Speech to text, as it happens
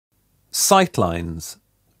Sightlines,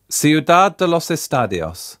 Ciudad de los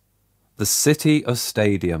Estadios, the City of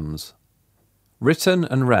Stadiums. Written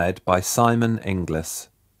and read by Simon Inglis.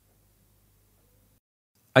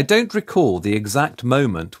 I don't recall the exact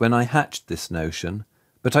moment when I hatched this notion,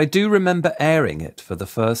 but I do remember airing it for the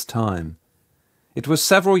first time. It was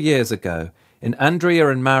several years ago, in Andrea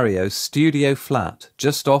and Mario's studio flat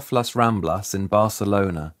just off Las Ramblas in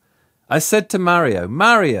Barcelona. I said to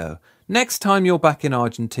Mario, next time you're back in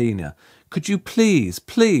Argentina, could you please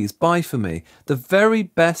buy for me the very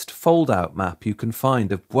best fold-out map you can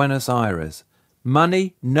find of Buenos Aires?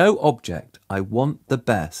 Money, no object, I want the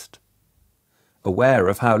best. Aware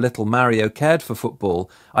of how little Mario cared for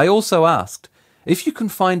football, I also asked, if you can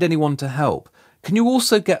find anyone to help, can you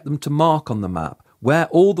also get them to mark on the map where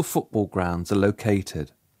all the football grounds are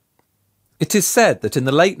located? It is said that in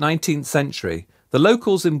the late 19th century, the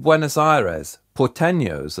locals in Buenos Aires,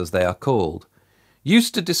 porteños as they are called,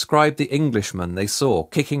 used to describe the Englishmen they saw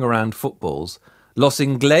kicking around footballs, los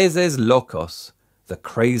ingleses locos, the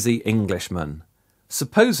crazy Englishmen,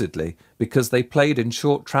 supposedly because they played in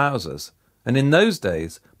short trousers, and in those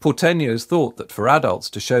days porteños thought that for adults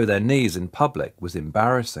to show their knees in public was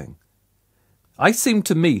embarrassing. I seemed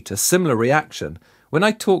to meet a similar reaction when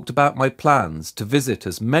I talked about my plans to visit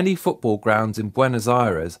as many football grounds in Buenos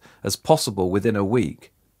Aires as possible within a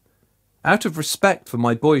week. Out of respect for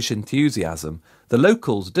my boyish enthusiasm, the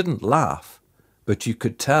locals didn't laugh, but you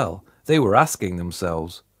could tell they were asking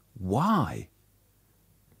themselves, why?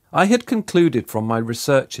 I had concluded from my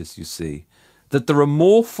researches, you see, that there are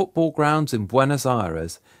more football grounds in Buenos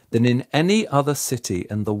Aires than in any other city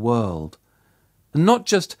in the world. And not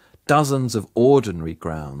just dozens of ordinary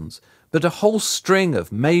grounds, but a whole string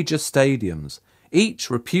of major stadiums, each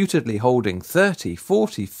reputedly holding 30,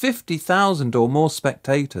 40, 50,000 or more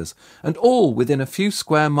spectators, and all within a few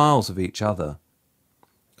square miles of each other.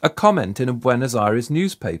 A comment in a Buenos Aires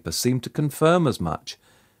newspaper seemed to confirm as much.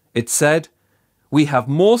 It said, "We have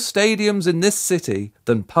more stadiums in this city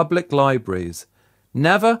than public libraries.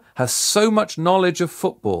 Never has so much knowledge of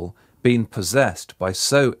football been possessed by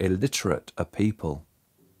so illiterate a people."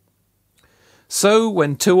 So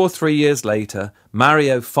when 2 or 3 years later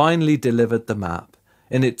Mario finally delivered the map,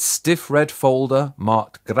 in its stiff red folder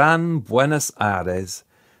marked Gran Buenos Aires,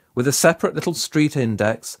 with a separate little street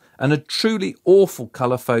index and a truly awful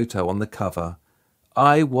colour photo on the cover,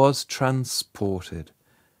 I was transported.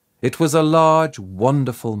 It was a large,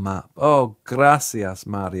 wonderful map. Oh, gracias,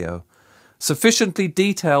 Mario. Sufficiently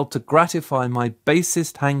detailed to gratify my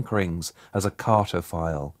basest hankerings as a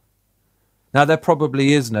cartophile. Now, there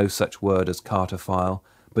probably is no such word as cartophile,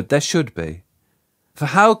 but there should be. For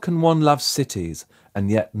how can one love cities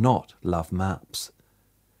and yet not love maps?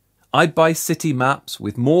 I buy city maps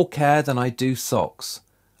with more care than I do socks,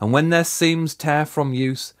 and when their seams tear from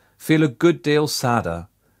use, feel a good deal sadder.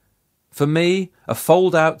 For me, a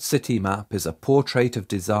fold-out city map is a portrait of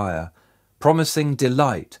desire, promising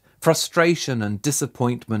delight, frustration and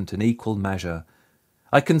disappointment in equal measure.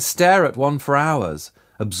 I can stare at one for hours,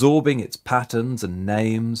 absorbing its patterns and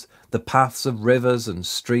names, the paths of rivers and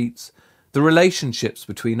streets, the relationships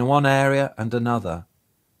between one area and another.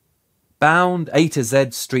 Bound A to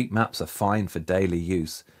Z street maps are fine for daily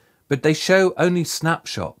use, but they show only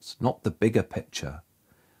snapshots, not the bigger picture.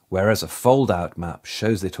 Whereas a fold-out map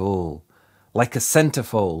shows it all. Like a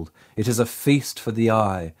centerfold, it is a feast for the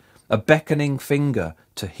eye, a beckoning finger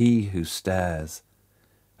to he who stares.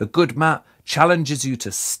 A good map challenges you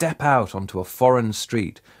to step out onto a foreign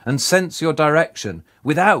street and sense your direction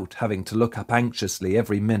without having to look up anxiously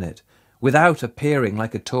every minute, without appearing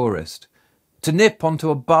like a tourist, to nip onto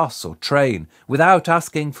a bus or train without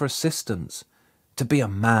asking for assistance, to be a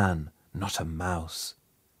man, not a mouse.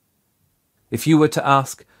 If you were to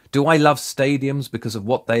ask, do I love stadiums because of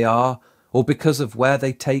what they are, or because of where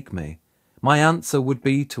they take me, my answer would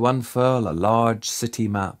be to unfurl a large city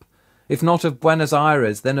map, if not of Buenos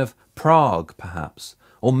Aires, then of Prague, perhaps,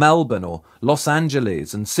 or Melbourne, or Los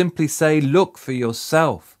Angeles, and simply say, look for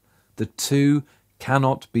yourself. The two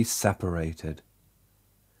cannot be separated.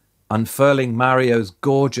 Unfurling Mario's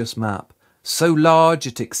gorgeous map, so large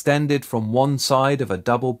it extended from one side of a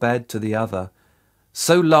double bed to the other,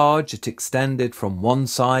 so large it extended from one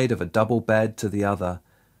side of a double bed to the other,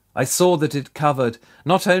 I saw that it covered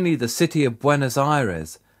not only the city of Buenos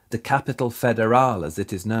Aires, the capital federal as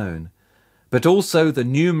it is known, but also the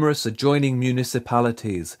numerous adjoining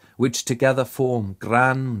municipalities which together form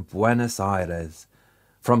Gran Buenos Aires,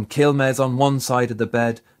 from Quilmes on one side of the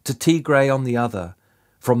bed to Tigre on the other,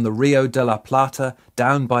 from the Rio de la Plata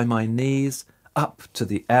down by my knees up to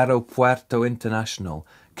the Aeropuerto International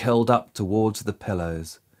curled up towards the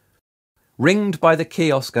pillows. ringed by the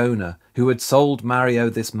kiosk owner who had sold Mario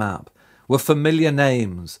this map, were familiar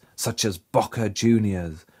names such as Boca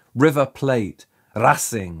Juniors, River Plate,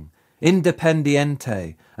 Racing,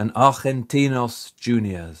 Independiente, and Argentinos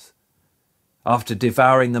Juniors. After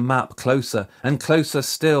devouring the map closer and closer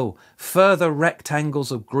still, further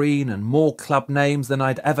rectangles of green and more club names than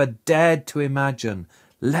I'd ever dared to imagine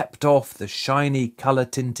leapt off the shiny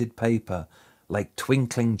colour-tinted paper like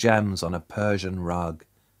twinkling gems on a Persian rug.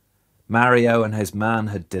 Mario and his man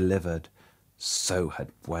had delivered. So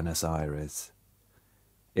had Buenos Aires.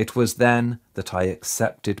 It was then that I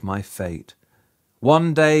accepted my fate.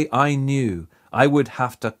 One day I knew I would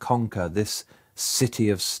have to conquer this city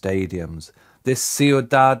of stadiums, this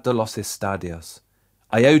Ciudad de los Estadios.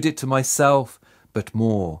 I owed it to myself, but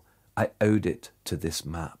more, I owed it to this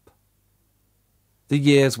map. The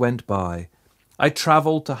years went by. I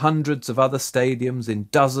travelled to hundreds of other stadiums in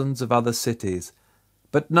dozens of other cities,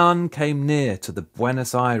 but none came near to the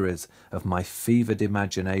Buenos Aires of my fevered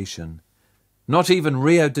imagination. Not even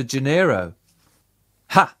Rio de Janeiro.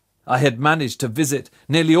 Ha! I had managed to visit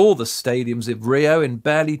nearly all the stadiums of Rio in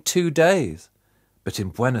barely 2 days. But in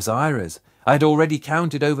Buenos Aires I had already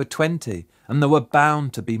counted over 20, and there were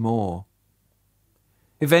bound to be more.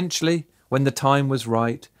 Eventually, when the time was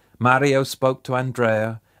right, Mario spoke to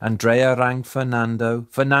Andrea, Andrea rang Fernando,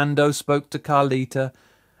 Fernando spoke to Carlita,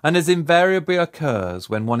 and as invariably occurs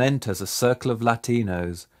when one enters a circle of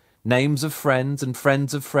Latinos, names of friends and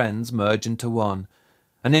friends of friends merge into one,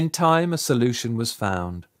 and in time a solution was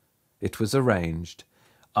found. It was arranged.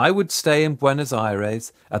 I would stay in Buenos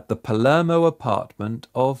Aires at the Palermo apartment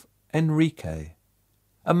of Enrique,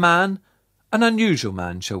 a man, an unusual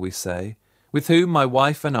man, shall we say, with whom my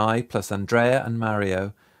wife and I, plus Andrea and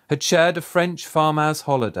Mario, had shared a French farmhouse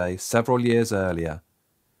holiday several years earlier.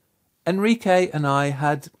 Enrique and I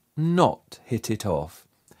had not hit it off.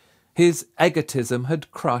 His egotism had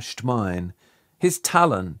crushed mine. His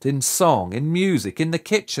talent in song, in music, in the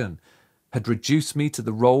kitchen, had reduced me to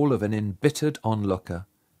the role of an embittered onlooker.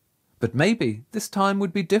 But maybe this time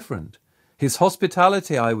would be different. His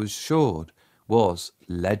hospitality, I was assured, was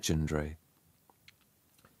legendary.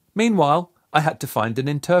 Meanwhile, I had to find an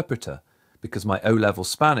interpreter, because my O-level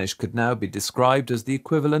Spanish could now be described as the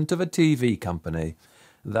equivalent of a TV company.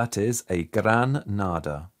 That is, a gran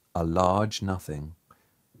nada, a large nothing.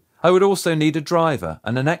 I would also need a driver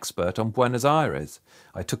and an expert on Buenos Aires.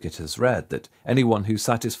 I took it as read that anyone who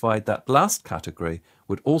satisfied that last category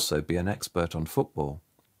would also be an expert on football.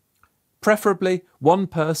 Preferably, one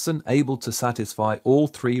person able to satisfy all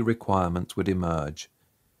 3 requirements would emerge.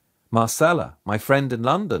 Marcella, my friend in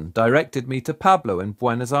London, directed me to Pablo in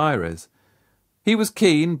Buenos Aires. He was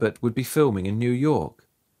keen, but would be filming in New York.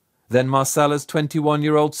 Then Marcella's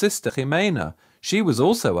 21-year-old sister, Jimena, she was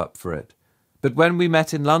also up for it. But when we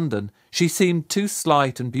met in London, she seemed too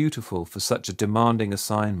slight and beautiful for such a demanding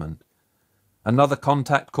assignment. Another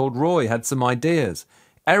contact called Roy had some ideas.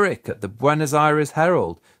 Eric at the Buenos Aires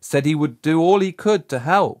Herald said he would do all he could to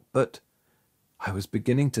help, but I was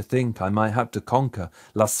beginning to think I might have to conquer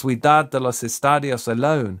La Ciudad de los Estadios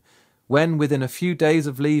alone, when within a few days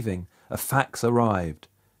of leaving, a fax arrived.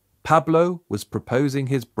 Pablo was proposing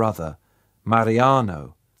his brother,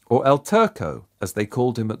 Mariano, or El Turco, as they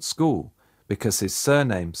called him at school, because his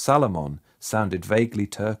surname, Salomon, sounded vaguely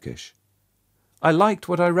Turkish. I liked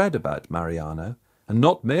what I read about Mariano, and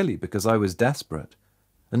not merely because I was desperate.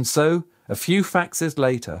 And so, a few faxes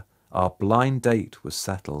later, our blind date was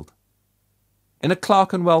settled. In a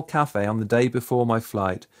Clerkenwell cafe on the day before my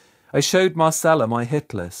flight, I showed Marcella my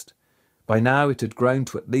hit list. By now it had grown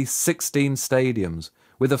to at least 16 stadiums,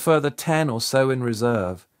 with a further 10 or so in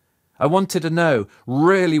reserve. I wanted to know,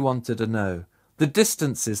 really wanted to know, the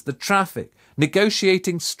distances, the traffic,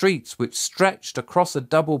 negotiating streets which stretched across a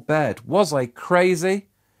double bed. Was I crazy?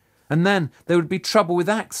 And then there would be trouble with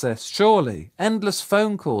access, surely, endless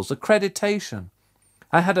phone calls, accreditation.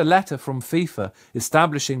 I had a letter from FIFA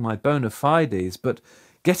establishing my bona fides, but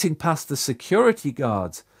getting past the security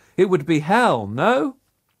guards, it would be hell, no?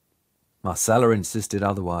 Marcella insisted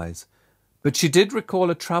otherwise, but she did recall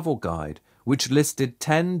a travel guide which listed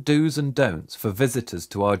 10 do's and don'ts for visitors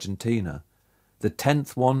to Argentina. The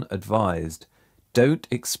 10th one advised, don't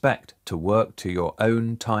expect to work to your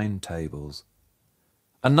own timetables.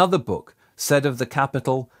 Another book said of the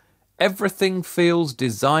capital, everything feels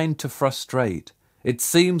designed to frustrate. It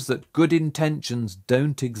seems that good intentions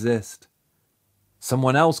don't exist.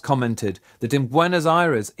 Someone else commented that in Buenos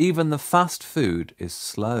Aires even the fast food is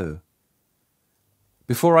slow.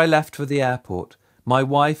 Before I left for the airport, my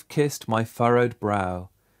wife kissed my furrowed brow.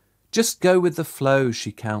 Just go with the flow,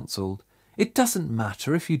 she counselled. It doesn't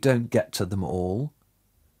matter if you don't get to them all.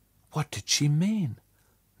 What did she mean?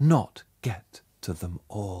 Not get to them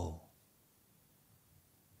all.